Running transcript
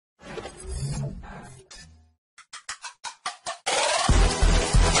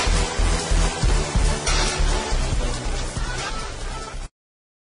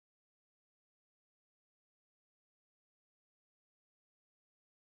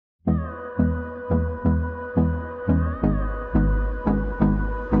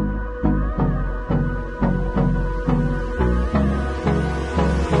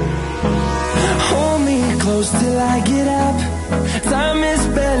close till I get up. Time is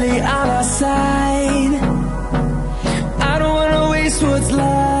barely on our side. I don't wanna waste what's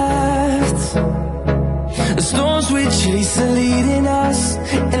left. The storms we chase are leading us,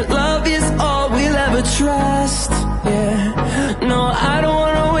 and love is all we'll ever trust. Yeah, no, I don't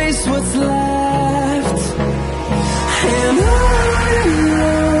wanna waste what's left. And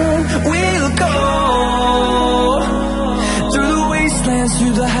on we'll go, through the wastelands,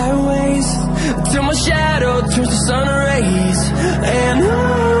 through the highways, till my shadow turns to sun rays. And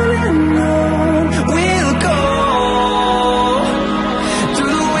on we'll go,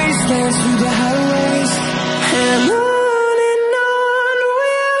 through the wastelands, through the highways, and on we'll go.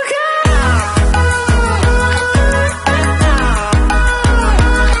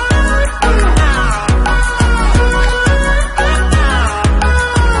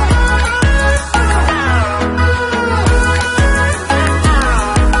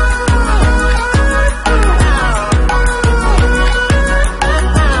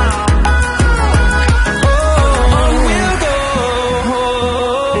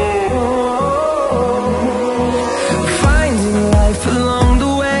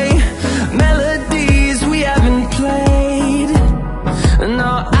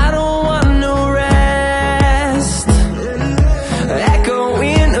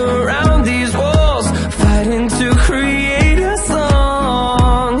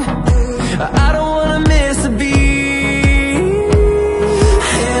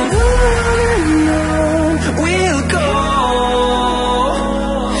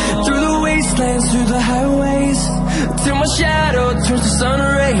 Through the highways, till my shadow turns to sun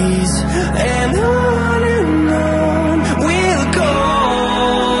rays. And on we'll go,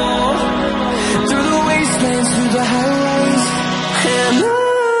 through the wastelands, through the highways, and on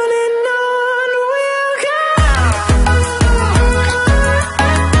we'll go.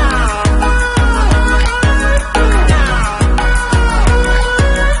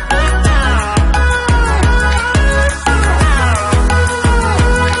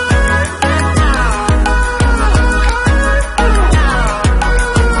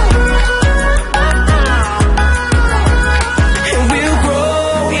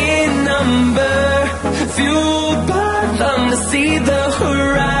 See the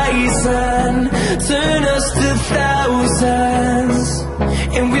horizon, turn us to thousands,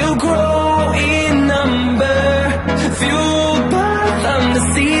 and we'll grow in number, fueled by them to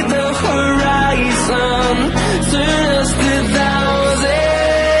see the horizon, turn us to thousands,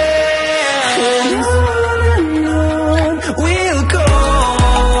 and on we'll go,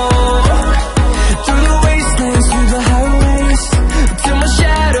 through the wastelands, through the highways, till my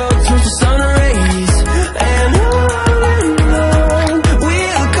shadow turns to sun rays, and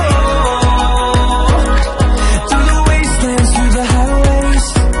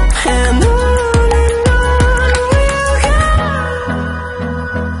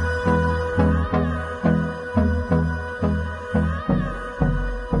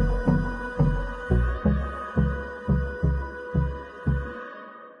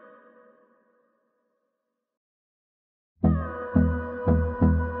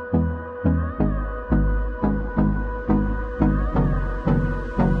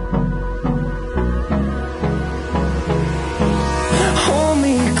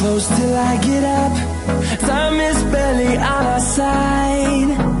close till I get up. Time is barely on our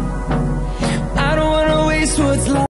side. I don't wanna waste what's left.